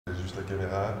Juste la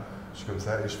caméra, je suis comme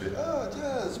ça et je fais ah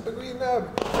tiens, SuperGreenLab.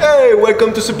 Hey,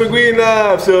 welcome to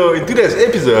SuperGreenLab. So in today's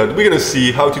episode, we're gonna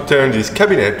see how to turn this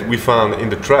cabinet we found in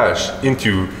the trash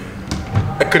into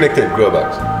a connected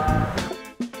growbox.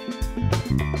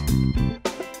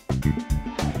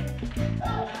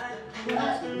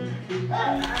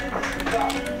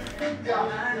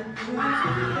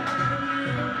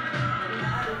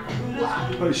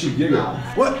 Holy shit, Diego.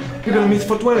 What? We're gonna meet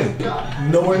for 20.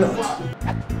 No, we're not.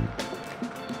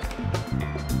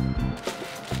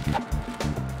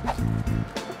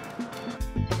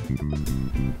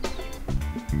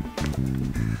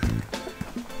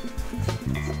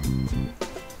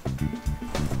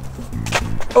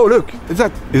 Oh look, is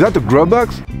that the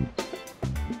growbox?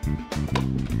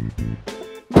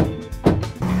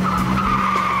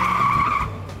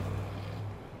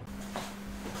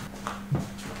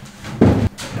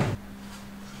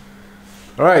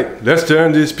 Alright, let's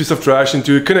turn this piece of trash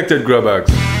into a connected growbox.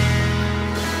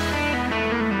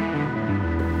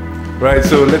 Right,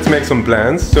 so let's make some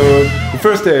plans. So the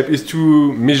first step is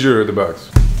to measure the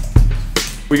box.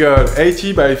 We got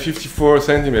 80 by 54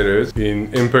 centimeters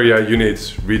in Imperial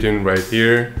units written right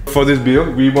here. For this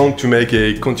build, we want to make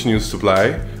a continuous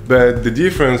supply, but the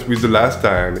difference with the last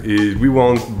time is we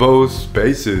want both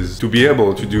spaces to be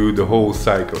able to do the whole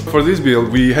cycle. For this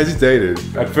build, we hesitated.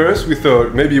 At first, we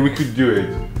thought maybe we could do it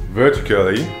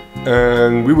vertically,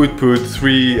 and we would put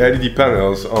 3 LED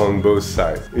panels on both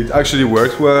sides. It actually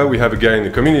works well. We have a guy in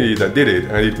the community that did it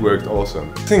and it worked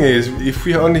awesome. The thing is, if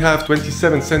we only have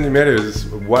 27 centimeters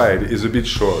wide, it's a bit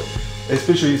short,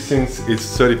 especially since it's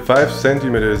 35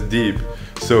 centimeters deep,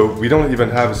 so we don't even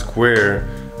have a square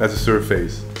as a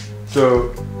surface.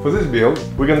 So for this build,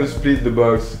 we're gonna split the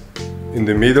box in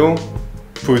the middle,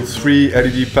 put 3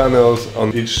 LED panels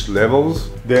on each levels,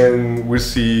 then we'll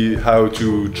see how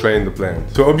to train the plant.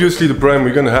 So obviously the problem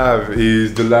we're gonna have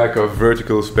is the lack of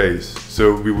vertical space.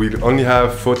 So we will only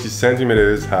have 40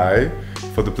 centimeters high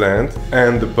for the plant,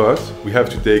 and the pot, we have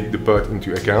to take the pot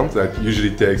into account. That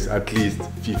usually takes at least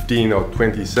 15 or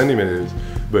 20 centimeters,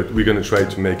 but we're gonna try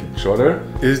to make it shorter.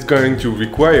 It's going to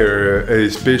require a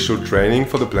special training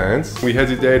for the plants. We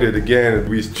hesitated again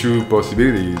with 2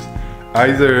 possibilities.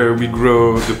 Either we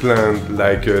grow the plant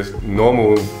like a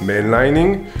normal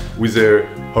mainlining with a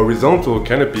horizontal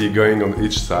canopy going on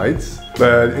each side.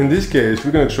 But in this case,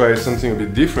 we're gonna try something a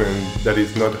bit different that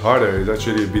is not harder, it's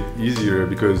actually a bit easier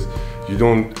because you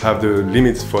don't have the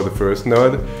limits for the first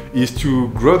node, is to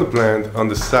grow the plant on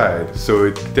the side. So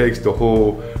it takes the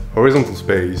whole horizontal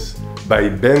space by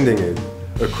bending it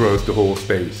across the whole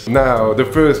space. Now, the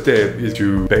first step is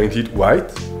to paint it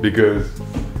white because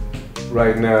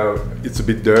right now it's a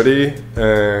bit dirty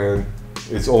and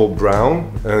it's all brown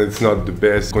and it's not the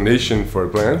best condition for a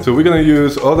plant. So we're gonna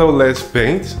use odorless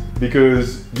paint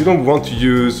because you don't want to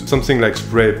use something like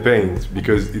spray paint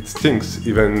because it stinks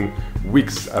even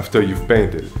weeks after you've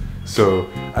painted. So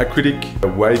acrylic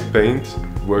white paint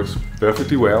works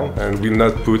perfectly well and will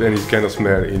not put any kind of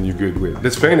smell in your good will.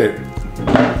 Let's paint it.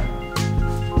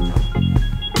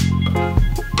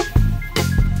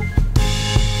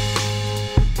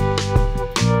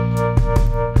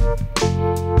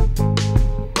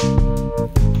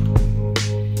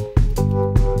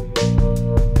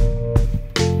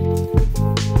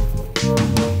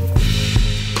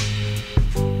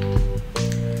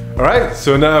 Alright,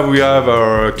 so now we have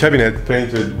our cabinet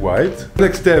painted white.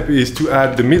 Next step is to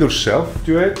add the middle shelf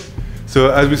to it. So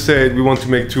as we said, we want to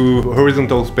make 2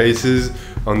 horizontal spaces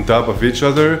on top of each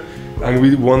other, and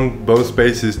we want both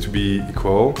spaces to be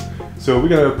equal. So we're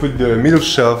gonna put the middle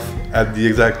shelf at the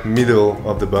exact middle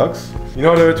of the box. In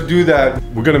order to do that,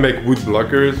 we're gonna make wood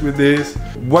blockers with this.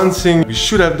 One thing, we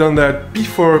should have done that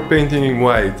before painting in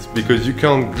white, because you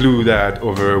can't glue that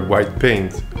over white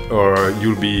paint or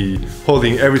you'll be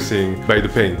holding everything by the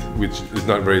paint, which is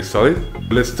not very solid.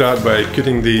 Let's start by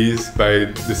cutting these by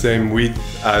the same width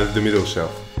as the middle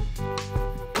shelf.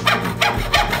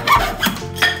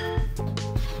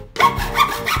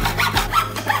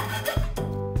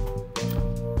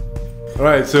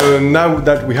 Alright, so now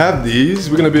that we have these,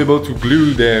 we're gonna be able to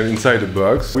glue them inside the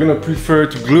box. We're gonna prefer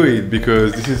to glue it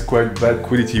because this is quite bad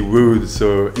quality wood,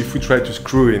 so if we try to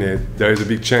screw in it, there is a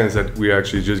big chance that we're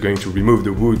actually just going to remove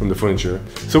the wood from the furniture.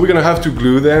 So we're gonna have to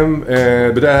glue them,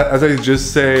 but as I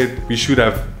just said, we should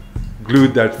have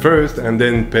glued that first and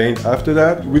then paint after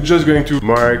that. We're just going to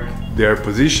mark their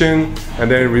position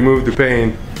and then remove the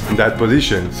paint in that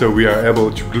position, so we are able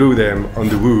to glue them on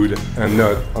the wood and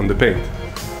not on the paint.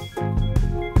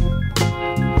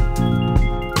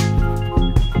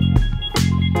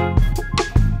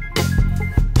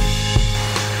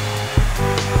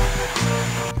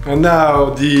 And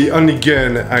now the only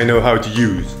gun I know how to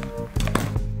use.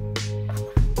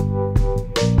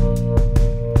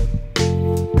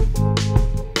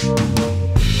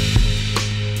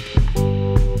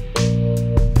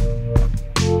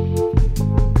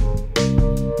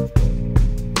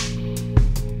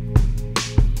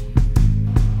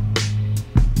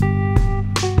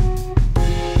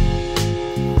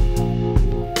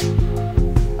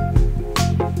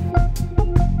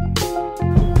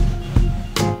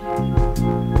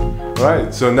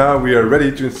 Alright, so now we are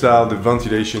ready to install the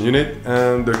ventilation unit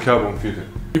and the carbon filter.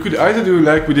 You could either do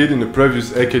like we did in the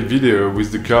previous arcade video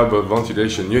with the cardboard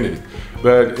ventilation unit,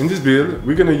 but in this build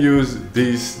we're gonna use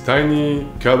this tiny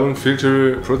carbon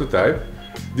filter prototype.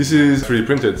 This is 3D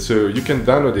printed, so you can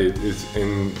download it, it's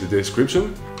in the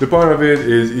description. The point of it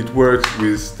is it works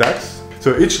with stacks,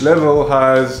 so each level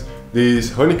has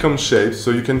these honeycomb shapes,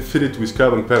 so you can fill it with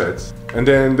carbon pellets. And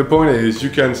then the point is you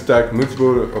can stack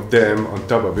multiple of them on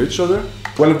top of each other.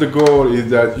 One of the goals is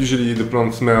that usually the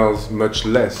plant smells much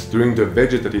less during the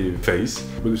vegetative phase,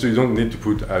 so you don't need to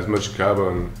put as much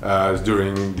carbon as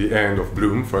during the end of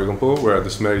bloom, for example, where the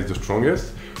smell is the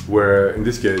strongest, where in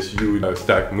this case you would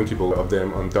stack multiple of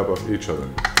them on top of each other.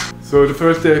 So the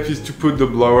first step is to put the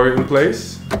blower in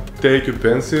place. Take a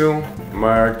pencil,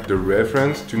 mark the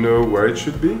reference to know where it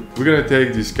should be. We're gonna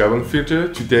take this carbon filter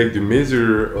to take the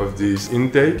measure of this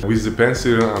intake with the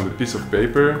pencil and the piece of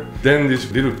paper. Then this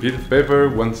little piece of paper,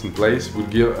 once in place, will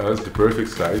give us the perfect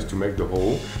size to make the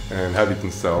hole and have it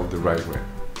installed the right way.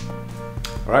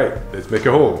 Alright, let's make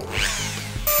a hole.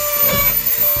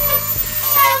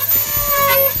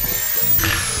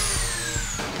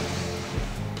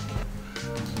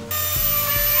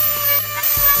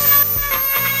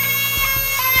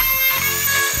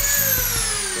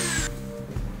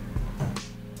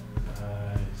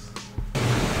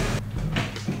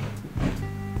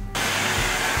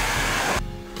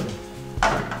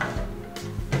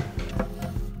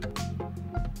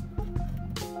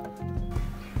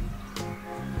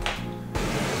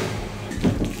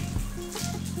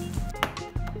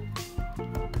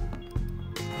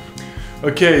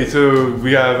 Okay, so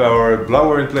we have our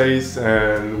blower in place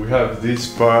and we have this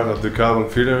part of the carbon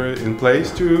filter in place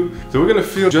too. So we're gonna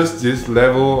fill just this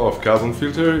level of carbon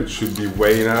filter. It should be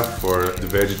way enough for the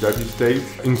vegetative state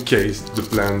in case the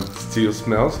plant still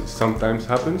smells. It sometimes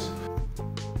happens.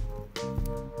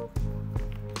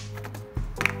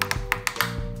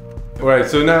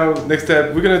 Alright, so now next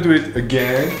step, we're gonna do it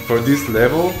again for this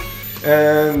level.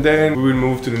 And then we will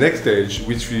move to the next stage,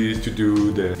 which is to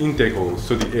do the intake hole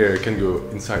so the air can go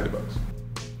inside the box.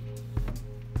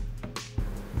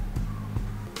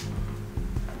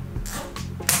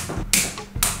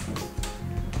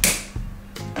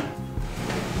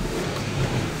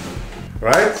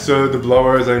 Right, so the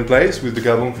blowers are in place with the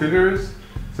carbon filters.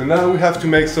 So now we have to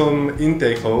make some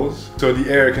intake holes so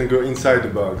the air can go inside the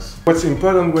box. What's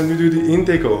important when you do the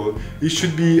intake hole, it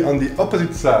should be on the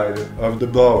opposite side of the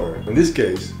blower. In this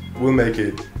case, we'll make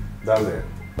it down there.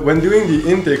 When doing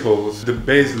the intake holes, the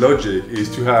base logic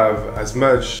is to have as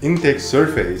much intake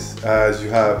surface as you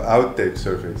have outtake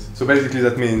surface. So basically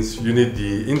that means you need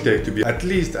the intake to be at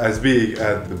least as big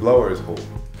as the blower's hole.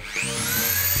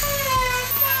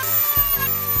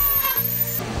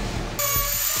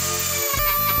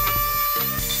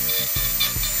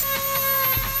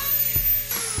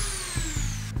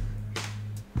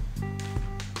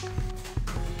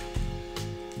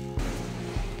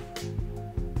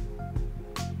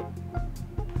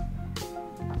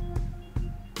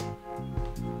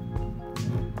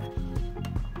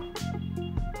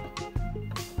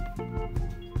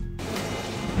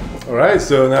 Alright,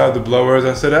 so now the blowers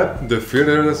are set up, the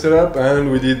filters are set up, and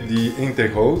we did the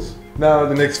intake holes. Now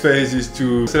the next phase is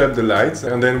to set up the lights,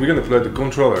 and then we're gonna plug the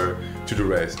controller to the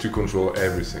rest to control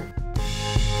everything.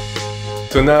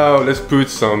 So now let's put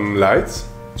some lights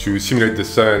to simulate the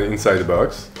sun inside the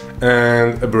box,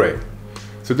 and a brake.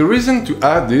 So the reason to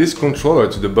add this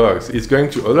controller to the box is going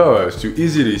to allow us to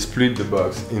easily split the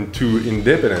box into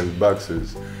independent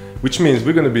boxes, which means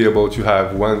we're going to be able to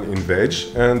have one in veg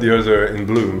and the other in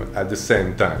bloom at the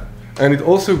same time. And it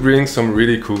also brings some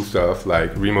really cool stuff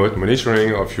like remote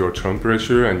monitoring of your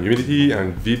temperature and humidity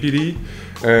and VPD,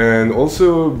 and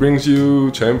also brings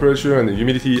you temperature and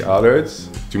humidity alerts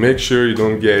to make sure you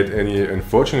don't get any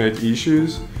unfortunate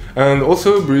issues, and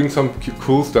also brings some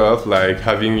cool stuff like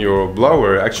having your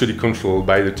blower actually controlled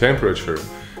by the temperature.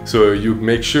 so you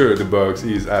make sure the box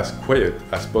is as quiet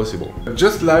as possible.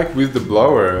 Just like with the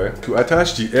blower, to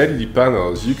attach the LED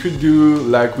panels, you could do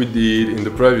like we did in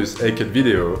the previous ACAD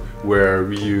video, where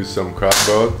we use some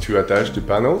cardboard to attach the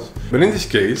panels. But in this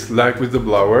case, like with the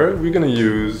blower, we're gonna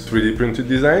use 3D printed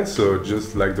design, so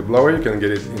just like the blower, you can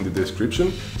get it in the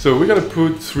description. So we're gonna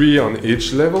put 3 on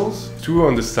each levels, 2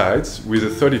 on the sides with a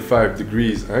 35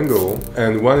 degrees angle,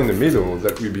 and 1 in the middle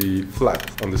that will be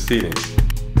flat on the ceiling.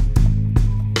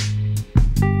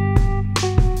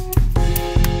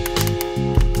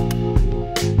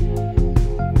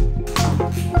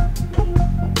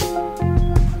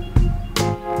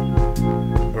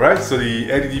 Alright, so the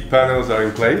LED panels are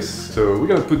in place, so we're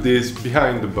gonna put this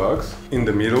behind the box, in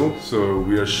the middle, so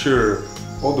we are sure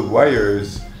all the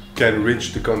wires can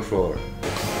reach the controller.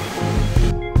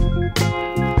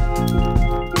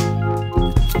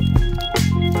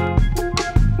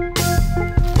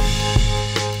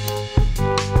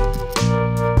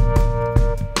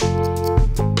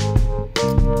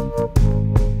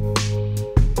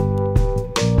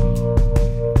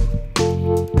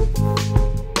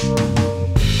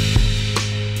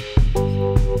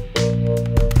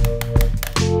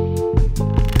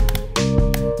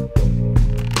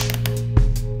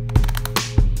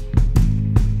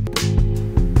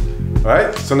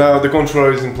 Alright, so now the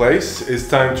controller is in place, it's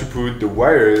time to put the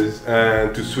wires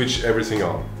and to switch everything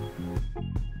on.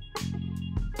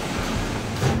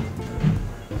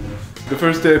 The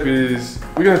first step is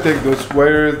we're gonna take those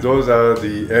wires, those are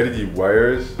the LED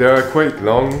wires. They are quite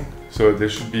long, so they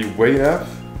should be wide enough,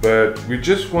 but we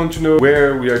just want to know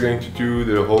where we are going to do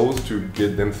the holes to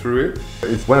get them through it.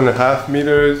 It's 1.5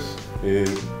 meters in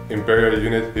imperial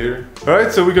unit here.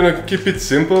 Alright, so we're gonna keep it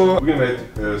simple. We're gonna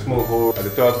make a small hole at the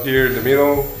top here in the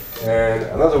middle, and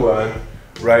another one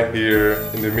right here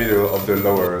in the middle of the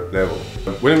lower level.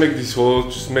 When you make these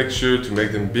holes, just make sure to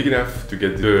make them big enough to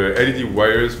get the LED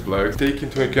wires plugged. Take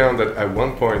into account that at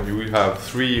one point you will have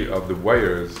 3 of the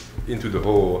wires into the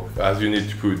hole, as you need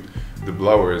to put the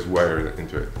blower's wire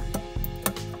into it.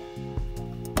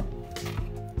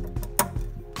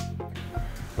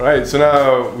 Alright, so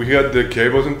now we got the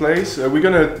cables in place. We're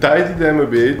gonna tidy them a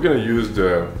bit. We're gonna use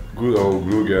the good old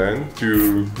glue gun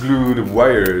to glue the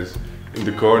wires in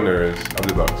the corners of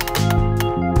the box.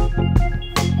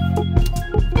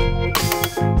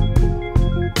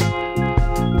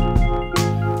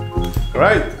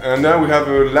 Alright, and now we have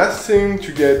a last thing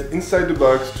to get inside the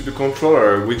box to the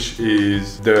controller, which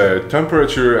is the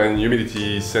temperature and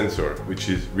humidity sensor, which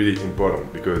is really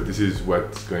important because this is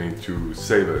what's going to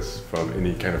save us from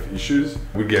any kind of issues.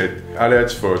 We get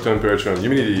alerts for temperature and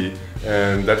humidity,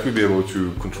 and that will be able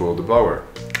to control the blower.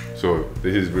 So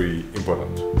this is really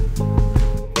important.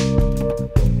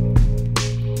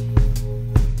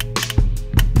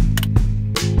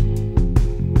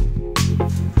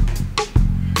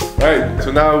 Right,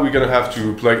 so now we're gonna have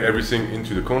to plug everything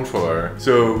into the controller.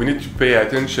 So we need to pay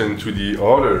attention to the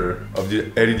order of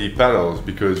the LED panels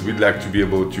because we'd like to be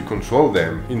able to control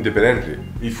them independently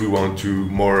if we want to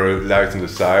more light on the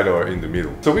side or in the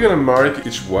middle. So we're gonna mark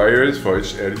each wires for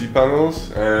each LED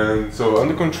panels, and so on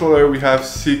the controller we have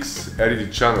 6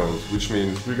 LED channels, which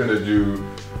means we're gonna do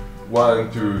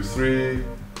 1, 2, 3,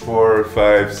 4,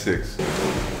 5, 6.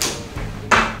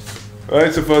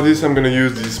 Alright, so for this I'm gonna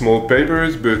use these small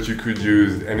papers, but you could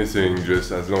use anything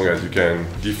just as long as you can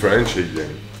differentiate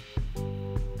them.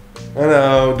 And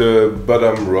now the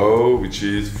bottom row, which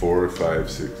is 4, 5,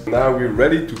 6. Now we're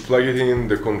ready to plug it in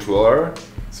the controller.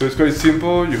 So it's quite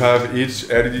simple. You have each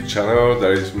LED channel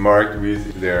that is marked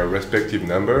with their respective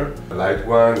number. Light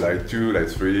 1, light 2,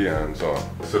 light 3, and so on.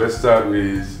 So let's start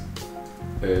with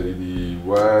LED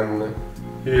 1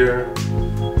 here.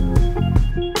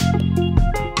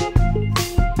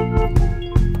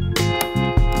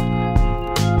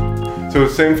 So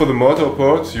same for the motor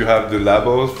ports, you have the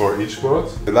labels for each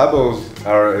port. The labels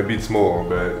are a bit small,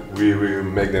 but we will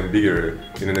make them bigger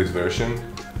in the next version.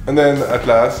 And then at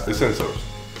last, the sensors.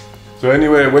 So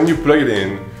anyway, when you plug it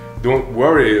in, don't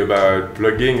worry about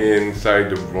plugging inside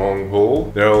the wrong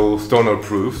hole. They're all stoner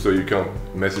proof, so you can't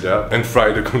mess it up and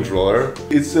fry the controller.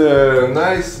 It's a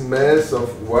nice mess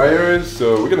of wires,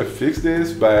 so we're gonna fix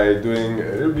this by doing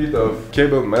a little bit of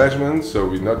cable management, so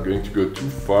we're not going to go too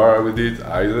far with it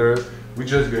either. We're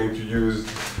just going to use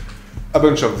a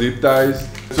bunch of zip ties.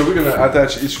 So we're gonna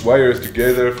attach each wires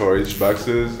together for each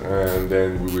boxes, and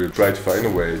then we will try to find a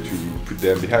way to put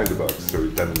them behind the box so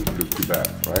it doesn't look too bad,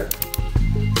 right?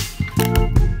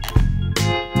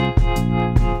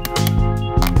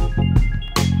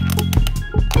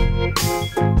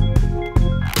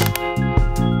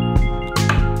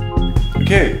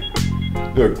 Okay,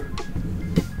 look,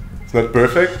 It's not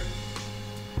perfect,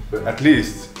 but at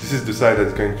least this is the side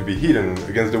that's going to be hidden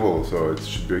against the wall, so it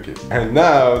should be okay. And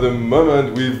now, the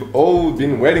moment we've all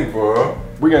been waiting for,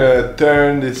 we're gonna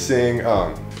turn this thing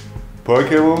on. Power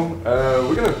cable,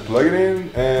 we're gonna plug it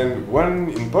in, and one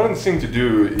important thing to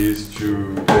do is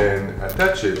to then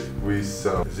attach it with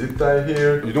some zip tie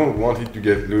here. You don't want it to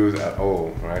get loose at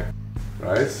all, right?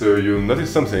 Right, so you'll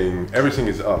notice something, everything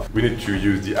is off. We need to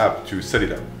use the app to set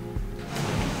it up.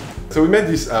 So we made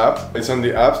this app, it's on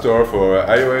the App Store for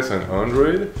iOS and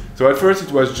Android. So at first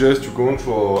it was just to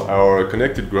control our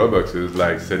connected grow boxes,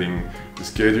 like setting the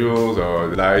schedules or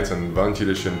the lights and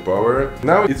ventilation power.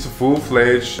 Now it's a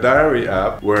full-fledged diary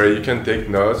app where you can take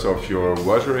notes of your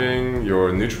watering,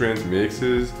 your nutrient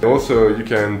mixes. Also you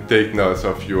can take notes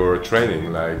of your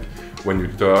training, like when you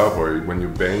top or when you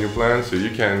bend your plant, so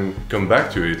you can come back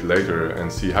to it later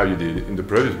and see how you did in the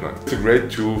previous plant. It's a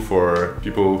great tool for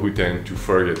people who tend to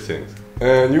forget things.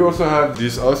 And you also have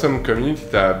this awesome community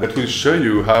tab that will show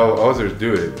you how others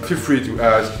do it. Feel free to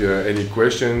ask any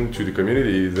question to the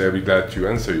community, they'll be glad to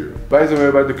answer you. By the way,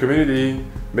 about the community,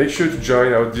 make sure to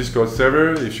join our Discord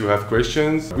server if you have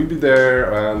questions. We'll be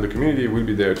there and the community will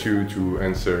be there too to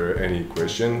answer any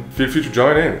question. Feel free to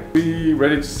join in. We're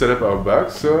ready to set up our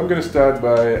box, so I'm gonna start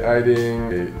by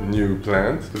adding a new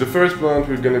plant. The first plant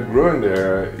we're gonna grow in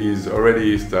there is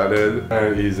already started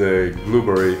and is a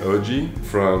blueberry OG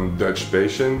from Dutch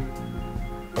Patient.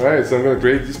 Alright, so I'm going to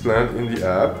create this plant in the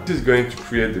app. This is going to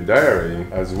create the diary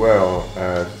as well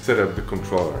as set up the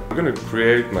controller. I'm going to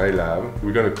create my lab.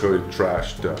 We're going to call it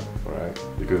trash top, alright,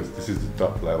 because this is the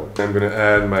top level. I'm going to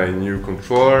add my new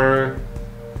controller.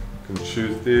 I can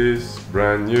choose this,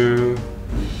 brand new.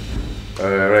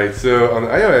 Alright, so on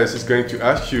iOS it's going to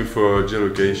ask you for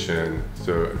geolocation.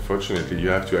 So unfortunately you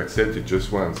have to accept it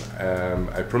just once.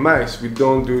 I promise we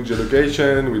don't do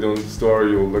geolocation, we don't store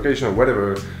your location or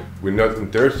whatever. We're not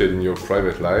interested in your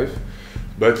private life,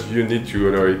 but you need to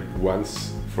allow it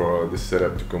once for the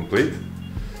setup to complete.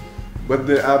 What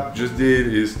the app just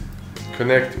did is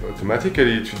connect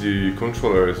automatically to the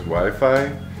controller's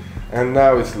Wi-Fi, and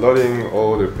now it's loading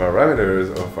all the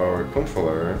parameters of our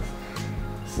controller.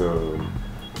 So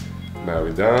now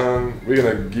we're done. We're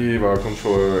gonna give our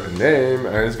controller a name,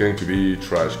 and it's going to be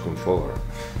trash controller.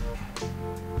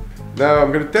 Now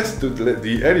I'm gonna test the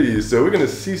LEDs, so we're gonna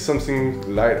see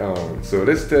something light on. So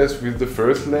let's test with the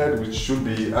first LED, which should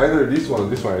be either this one or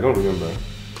this one, I don't remember.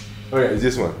 Oh yeah, it's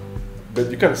this one.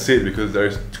 But you can't see it because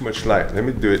there's too much light. Let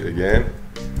me do it again.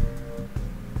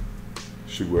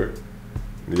 Should work.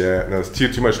 Yeah, no,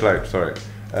 still too much light, sorry.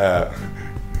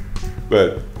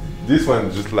 But this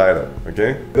one just light up,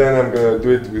 okay? Then I'm gonna do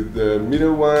it with the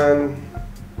middle one,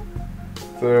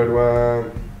 third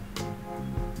one,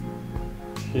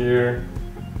 here,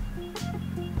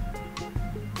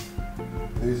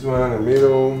 this one in the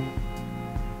middle,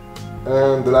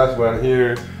 and the last one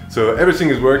here. So everything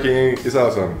is working, it's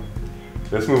awesome.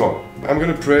 Let's move on. I'm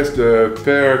gonna press the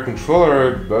pair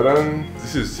controller button.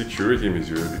 This is a security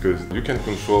measure because you can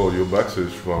control your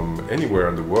boxes from anywhere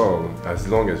in the world as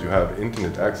long as you have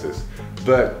internet access.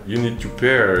 But you need to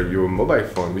pair your mobile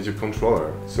phone with your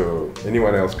controller, so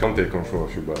anyone else can't take control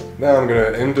of your box. Now I'm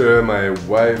gonna enter my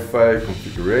Wi-Fi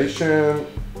configuration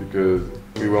because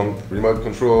we want remote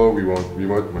control, we want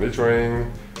remote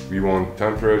monitoring, we want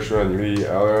temperature and humidity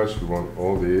alerts, we want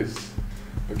all this.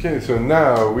 Okay, so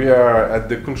now we are at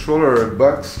the controller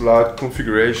box slot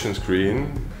configuration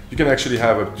screen. You can actually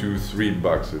have up to 3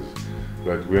 boxes,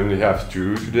 but we only have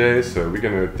 2 today, so we're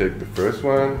gonna take the first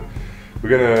one.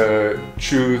 We're gonna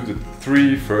choose the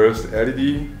 3 first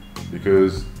LED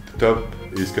because the top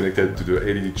is connected to the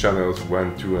LED channels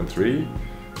 1, 2, and 3.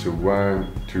 So 1,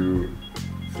 2,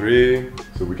 3.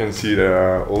 So we can see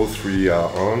that all 3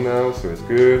 are on now, so it's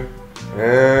good.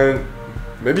 And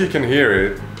maybe you can hear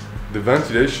it. The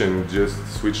ventilation just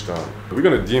switched on. We're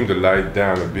gonna dim the light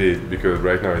down a bit because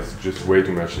right now it's just way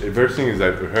too much. Everything is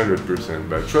at 100%,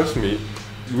 but trust me,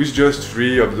 with just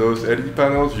 3 of those LED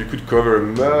panels, you could cover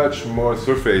much more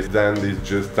surface than this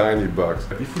just tiny box.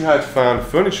 If we had found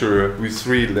furniture with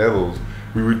 3 levels,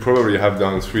 we would probably have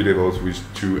done 3 levels with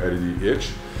 2 LED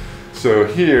each. So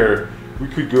here, we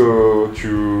could go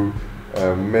to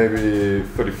maybe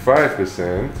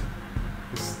 35%.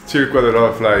 Still quite a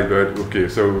lot of light, but okay,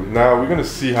 so now we're gonna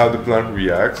see how the plant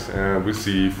reacts and we'll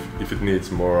see if it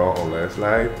needs more or less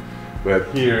light, but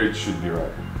here it should be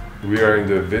right. We are in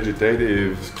the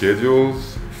vegetative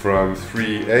schedules from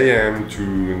 3 AM to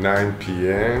 9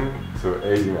 PM, so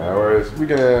 18 hours. We're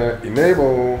gonna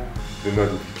enable the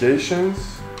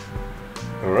notifications.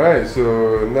 Alright,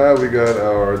 so now we got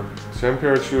our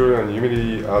temperature and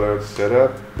humidity alert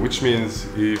setup, which means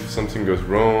if something goes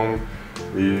wrong,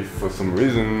 if for some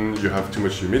reason you have too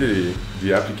much humidity,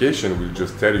 the application will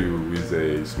just tell you with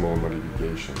a small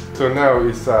modification. So now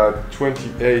it's at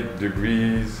 28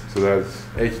 degrees, so that's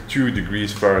 82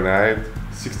 degrees Fahrenheit,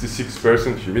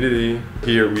 66% humidity.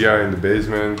 Here we are in the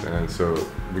basement, and so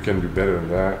we can do better than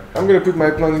that. I'm gonna put my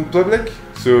plant in public,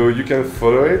 so you can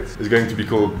follow it. It's going to be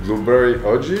called Blueberry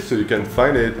Algae, so you can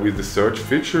find it with the search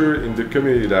feature in the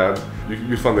community lab.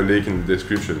 You found the link in the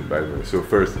description, by the way. So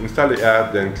first install the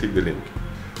app, then click the link.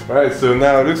 Alright, so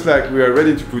now it looks like we are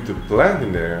ready to put the plant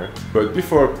in there. But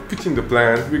before putting the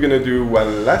plant, we're gonna do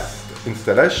one last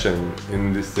installation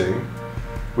in this thing,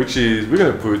 which is we're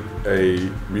gonna put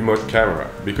a remote camera,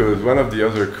 because one of the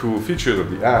other cool features of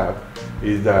the app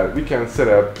is that we can set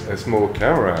up a small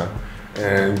camera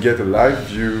and get a live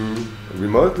view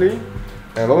remotely,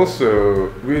 and also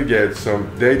we'll get some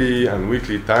daily and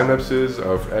weekly time lapses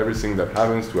of everything that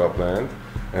happens to our plant,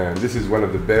 and this is one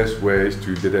of the best ways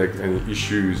to detect any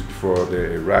issues before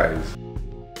they arise.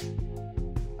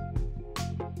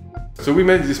 So we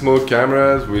made these small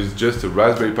cameras with just a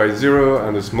Raspberry Pi Zero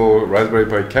and a small Raspberry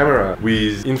Pi camera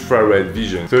with infrared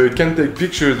vision. So it can take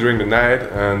pictures during the night,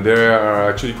 and they are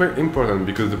actually quite important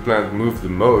because the plant moves the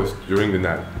most during the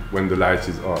night when the light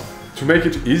is off. To make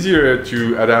it easier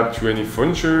to adapt to any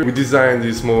furniture, we designed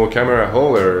this small camera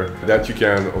holder that you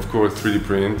can, of course, 3D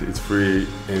print. It's free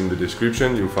in the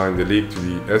description. You'll find the link to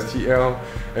the STL.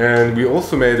 And we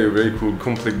also made a very cool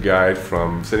complete guide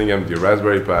from setting up the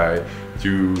Raspberry Pi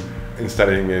to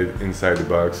installing it inside the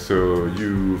box, so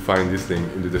you find this thing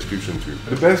in the description too.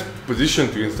 The best position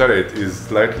to install it is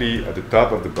slightly at the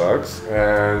top of the box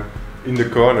and in the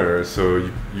corner, so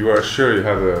you are sure you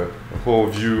have a whole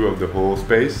view of the whole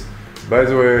space. By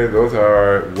the way, those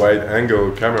are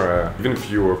wide-angle camera. Even if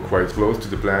you are quite close to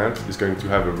the plant, it's going to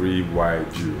have a really wide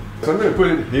view. So I'm going to put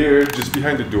it here, just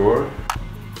behind the door.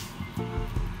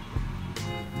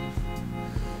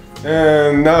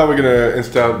 And now we're gonna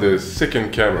install the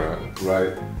second camera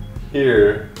right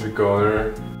here in the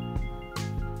corner.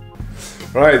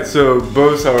 Alright, so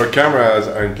both our cameras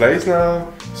are in place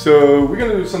now. So we're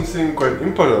gonna do something quite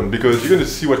important, because you're gonna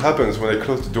see what happens when I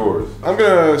close the doors. I'm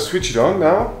gonna switch it on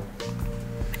now.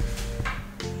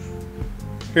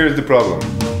 Here's the problem.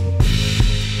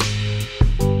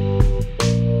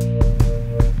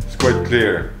 It's quite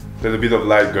clear. There's a bit of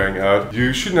light going out.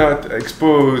 You should not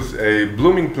expose a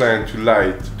blooming plant to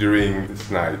light during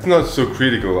its night. It's not so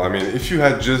critical. I mean, if you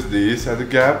had just this as a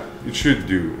gap, it should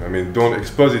do. I mean, don't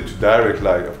expose it to direct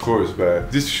light, of course,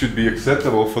 but this should be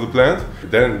acceptable for the plant. It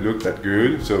doesn't look that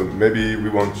good, so maybe we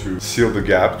want to seal the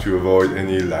gap to avoid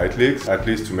any light leaks, at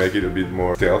least to make it a bit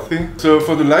more stealthy. So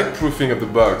for the light proofing of the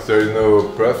box, there is no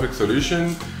perfect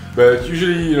solution, but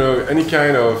usually, you know, any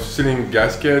kind of ceiling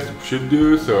gasket should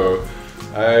do. So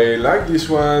I like this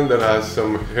one that has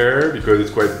some hair because it's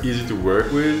quite easy to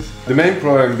work with. The main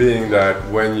problem being that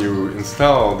when you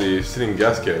install the ceiling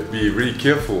gasket, be really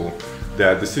careful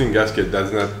that the ceiling gasket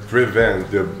does not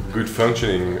prevent the good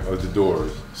functioning of the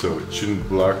doors. So it shouldn't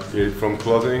block it from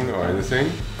closing or anything.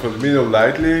 For the middle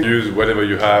lightly, use whatever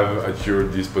you have at your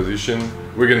disposition.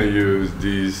 We're gonna use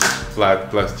this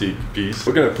flat plastic piece.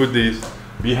 We're gonna put this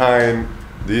behind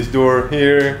this door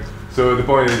here. So the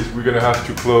point is, we're gonna have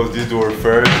to close this door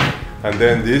first, and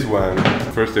then this one.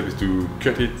 First step is to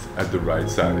cut it at the right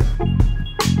size.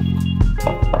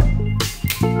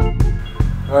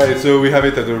 Alright, so we have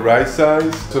it at the right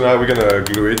size. So now we're gonna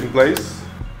glue it in place.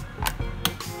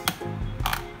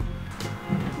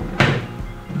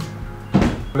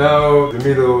 Now the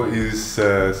middle is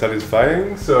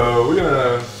satisfying, so we're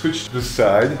gonna switch the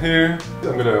side here.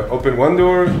 I'm gonna open one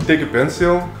door, take a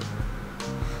pencil.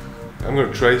 I'm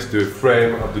going to trace the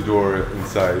frame of the door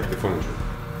inside the furniture.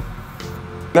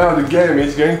 Now the game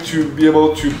is going to be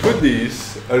able to put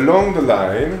this along the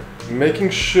line, making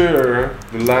sure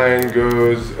the line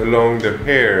goes along the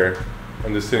hair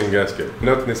on the ceiling gasket.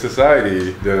 Not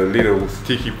necessarily the little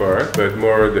sticky part, but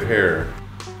more the hair.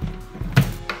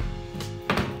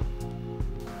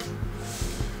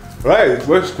 Right, it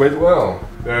works quite well.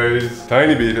 There is a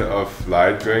tiny bit of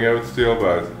light going out still,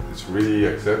 but it's really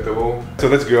acceptable. So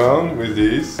let's go on with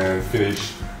this and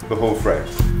finish the whole frame.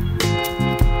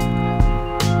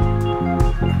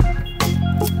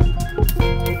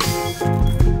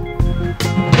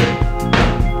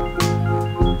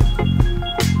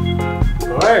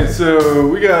 Alright, so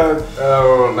we got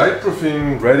our light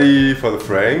proofing ready for the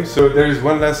frame. So there is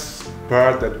one last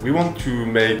part that we want to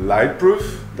make light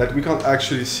proof that we can't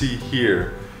actually see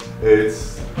here.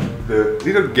 It's the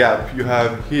little gap you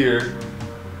have here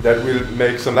that will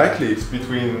make some light leaks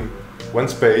between one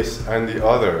space and the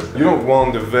other. You don't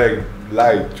want the vague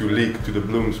light to leak to the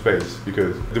bloom space,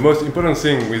 because the most important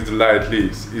thing with the light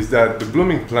leaks is that the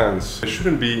blooming plants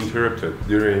shouldn't be interrupted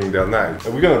during their night.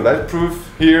 And we're gonna light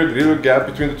proof here the little gap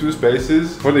between the two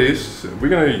spaces. For this, we're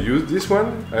gonna use this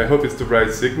one. I hope it's the right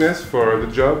thickness for the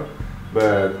job,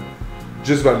 but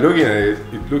just by looking at it,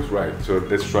 it looks right. So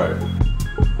let's try it.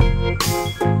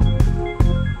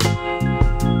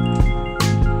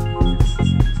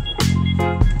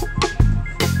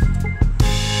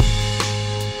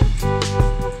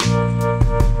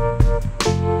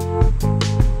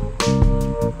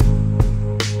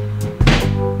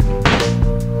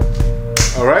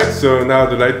 Alright, so now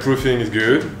the light proofing is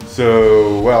good.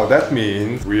 So, well, that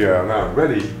means we are now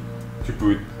ready to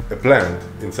put a plant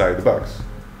inside the box.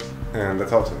 And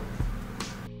that's awesome.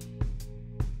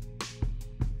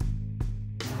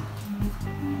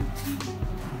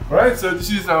 Alright, so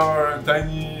this is our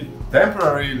tiny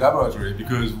temporary laboratory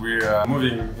because we're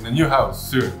moving in a new house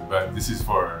soon, but this is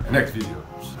for the next video.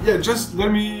 Yeah, just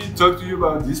let me talk to you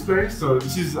about this place. So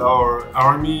this is our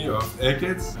army of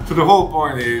egg-kits. So the whole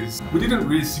point is we didn't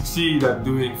really succeed at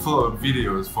doing follow-up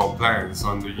videos for plants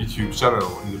on the YouTube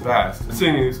channel in the past. The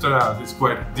thing is, turned out it's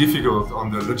quite difficult on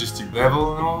the logistic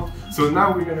level and all. So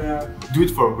now we're gonna do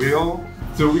it for real.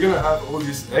 So we're gonna have all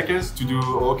these egg-kits to do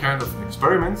all kinds of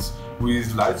experiments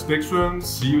with light spectrums,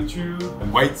 CO2,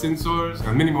 and weight sensors,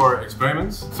 and many more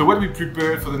experiments. So what we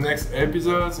prepared for the next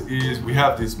episodes is we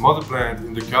have this mother plant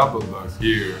in the cardboard box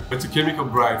here. It's a chemical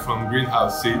bright from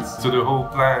greenhouse seeds. So the whole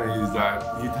plan is that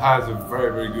it has a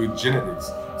very good genetics.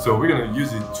 So we're gonna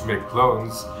use it to make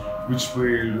clones, which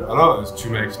will allow us to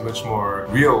make much more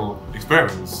real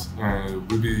experiments and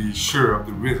we'll be sure of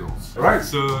the results. Alright,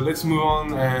 so let's move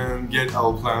on and get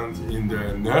our plant in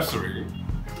the nursery.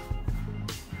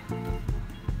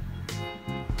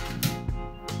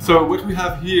 So what we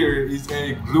have here is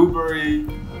a blueberry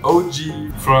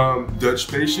OG from Dutch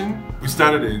patient. We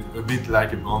started it a bit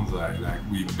like a bonsai, like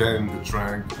we bend the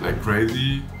trunk like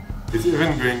crazy. It's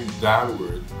even going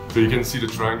downward. So you can see the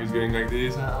trunk is going like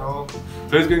this and all.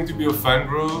 So it's going to be a fun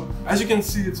grow. As you can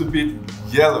see, it's a bit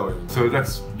yellow. So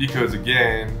that's because,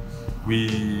 again,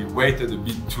 we waited a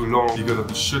bit too long because of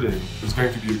the shooting. It's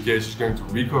going to be okay, she's going to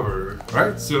recover.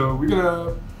 Right, so we're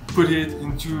gonna put it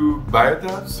into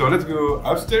biotap. So let's go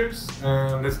upstairs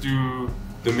and let's do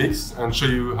the mix and show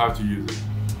you how to use it.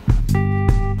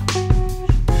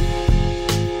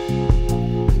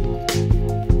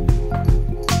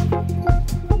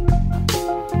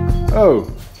 Oh,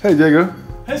 hey Diego.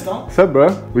 Hey Stan. What's up,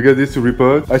 bro? We got this to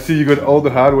report. I see you got all the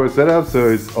hardware set up, so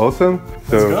it's awesome.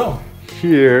 Let's go.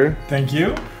 Here. Thank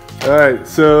you. Alright,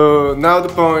 so now the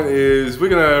point is we're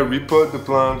gonna repot the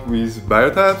plant with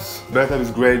biotaps. Biotap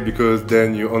is great because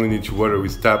then you only need to water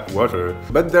with tap water.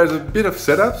 But there's a bit of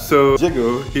setup, so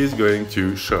Diego is going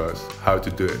to show us how to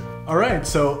do it. Alright,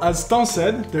 so as Stan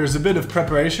said, there's a bit of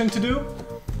preparation to do.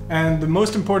 And the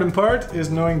most important part is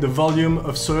knowing the volume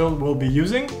of soil we'll be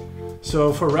using.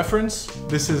 So for reference,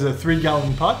 this is a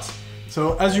 3-gallon pot.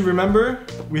 So as you remember,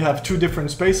 we have two different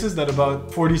spaces that are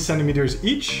about 40 centimeters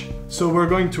each. So we're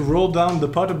going to roll down the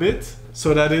pot a bit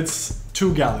so that it's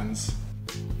 2 gallons.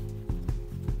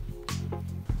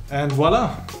 And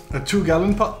voila, a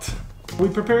 2-gallon pot. We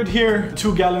prepared here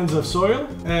 2 gallons of soil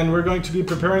and we're going to be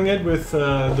preparing it with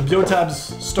the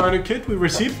Biotabs starter kit we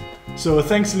received. So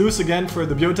thanks Luce again for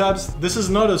the Biotabs. This is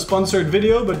not a sponsored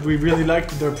video, but we really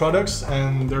liked their products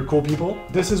and they're cool people.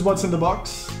 This is what's in the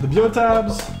box. The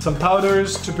Biotabs, some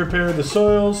powders to prepare the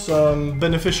soil, some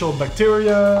beneficial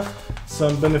bacteria,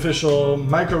 some beneficial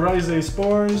mycorrhizae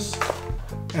spores,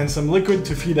 and some liquid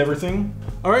to feed everything.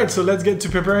 Alright, so let's get to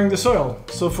preparing the soil.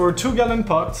 So for a 2-gallon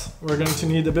pot, we're going to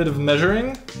need a bit of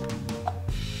measuring.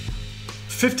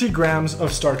 50 grams of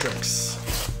Startrex.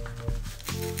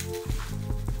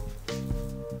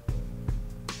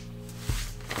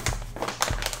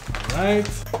 Right.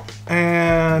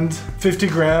 And 50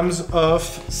 grams of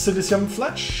silicium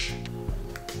flesh.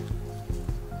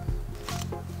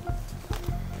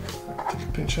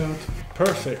 Pinch out.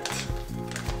 Perfect.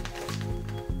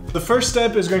 The first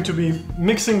step is going to be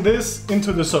mixing this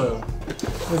into the soil.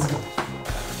 Let's go.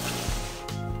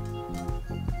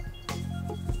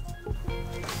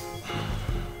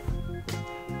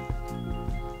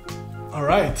 All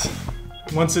right.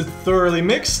 Once it's thoroughly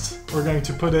mixed, we're going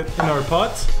to put it in our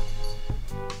pot.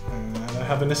 I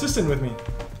have an assistant with me.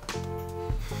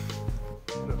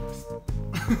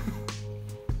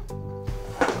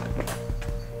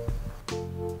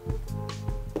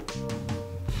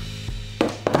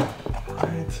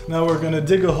 Right. Now we're going to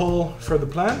dig a hole for the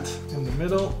plant in the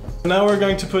middle. Now we're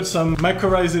going to put some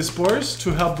mycorrhizal spores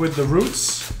to help with the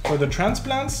roots for the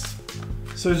transplants.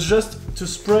 So it's just to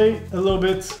spray a little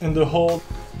bit in the hole.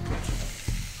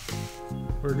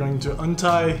 We're going to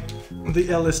untie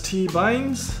the LST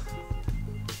binds,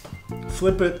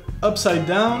 flip it upside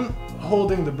down,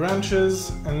 holding the branches,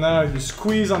 and now you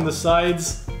squeeze on the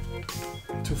sides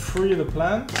to free the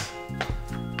plant.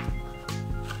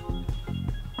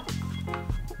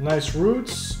 Nice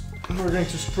roots. We're going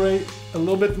to spray a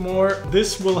little bit more.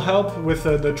 This will help with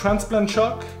the transplant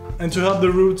shock and to help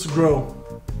the roots grow.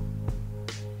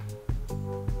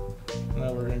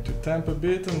 Now we're going to tamp a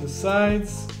bit on the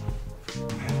sides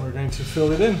and we're going to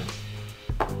fill it in.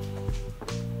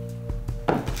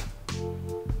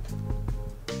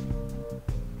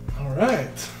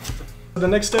 Alright. The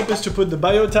next step is to put the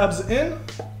biotabs in.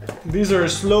 These are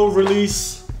slow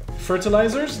release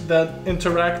fertilizers that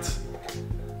interact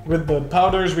with the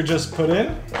powders we just put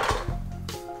in.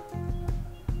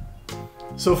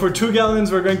 So for 2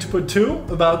 gallons we're going to put 2,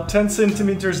 about 10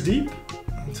 centimeters deep.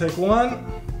 Take one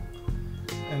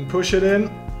and push it in,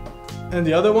 and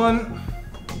the other one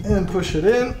and push it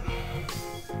in.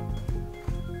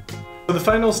 The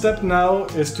final step now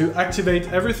is to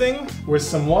activate everything with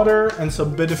some water and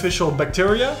some beneficial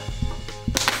bacteria.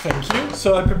 Thank you.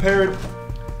 So I prepared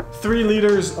 3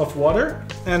 liters of water,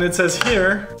 and it says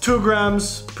here 2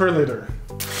 grams per liter.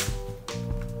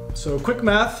 So quick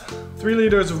math, 3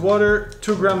 liters of water,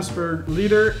 2 grams per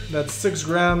liter, that's 6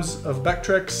 grams of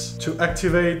Bactrex to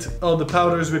activate all the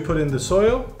powders we put in the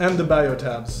soil and the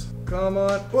biotabs. Come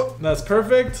on, whoa, that's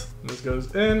perfect. This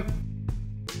goes in.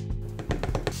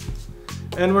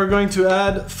 And we're going to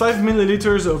add 5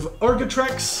 milliliters of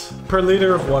Orgatrex per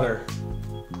liter of water.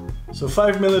 So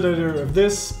 5 milliliters of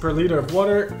this per liter of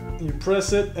water, you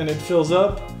press it and it fills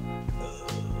up.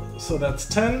 So that's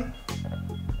 10.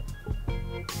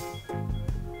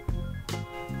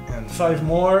 And 5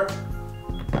 more.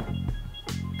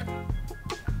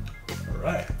 All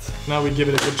right, now we give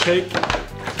it a good shake.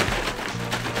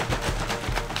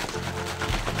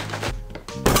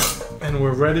 And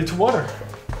we're ready to water.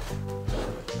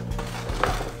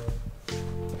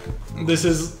 This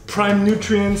is prime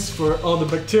nutrients for all the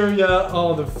bacteria,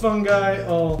 all the fungi,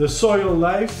 all the soil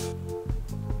life.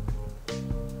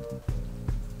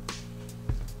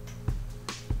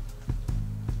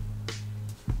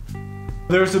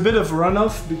 There's a bit of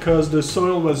runoff because the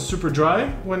soil was super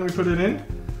dry when we put it in.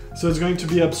 So it's going to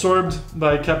be absorbed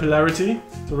by capillarity.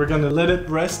 So we're going to let it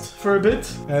rest for a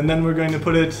bit and then we're going to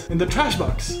put it in the trash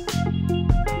box.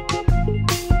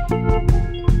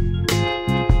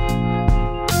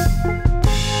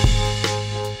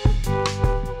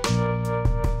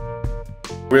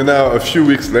 We're now a few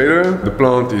weeks later, the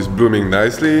plant is blooming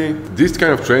nicely. This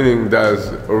kind of training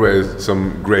does always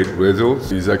some great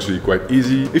results. It's actually quite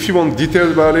easy. If you want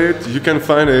details about it, you can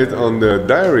find it on the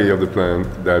diary of the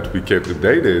plant that we kept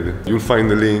updated. You'll find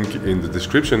the link in the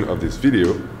description of this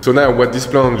video. So now what this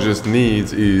plant just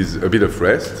needs is a bit of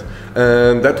rest,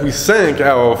 and that we thank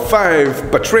our 5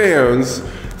 Patreons.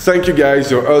 Thank you guys,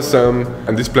 you're awesome,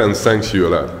 and this plant thanks you a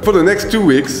lot. For the next 2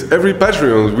 weeks, every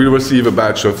Patreon will receive a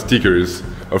batch of stickers,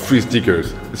 of free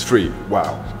stickers. It's free,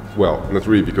 wow. Well, not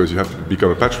really, because you have to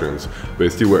become a Patreon, but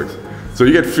it still works. So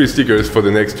you get free stickers for the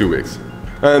next 2 weeks.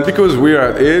 And because we're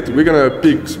at it, we're gonna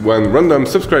pick one random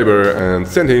subscriber and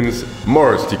send him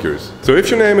more stickers. So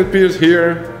if your name appears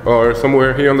here, or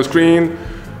somewhere here on the screen,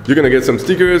 you're gonna get some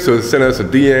stickers, so send us a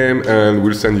DM and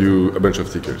we'll send you a bunch of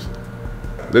stickers.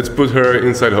 Let's put her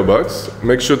inside her box.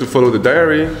 Make sure to follow the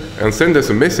diary and send us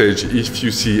a message if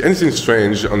you see anything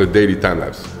strange on the daily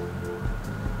time-lapse.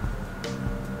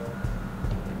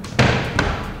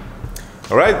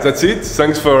 Alright, that's it.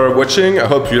 Thanks for watching. I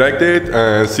hope you liked it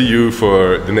and see you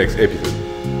for the next episode.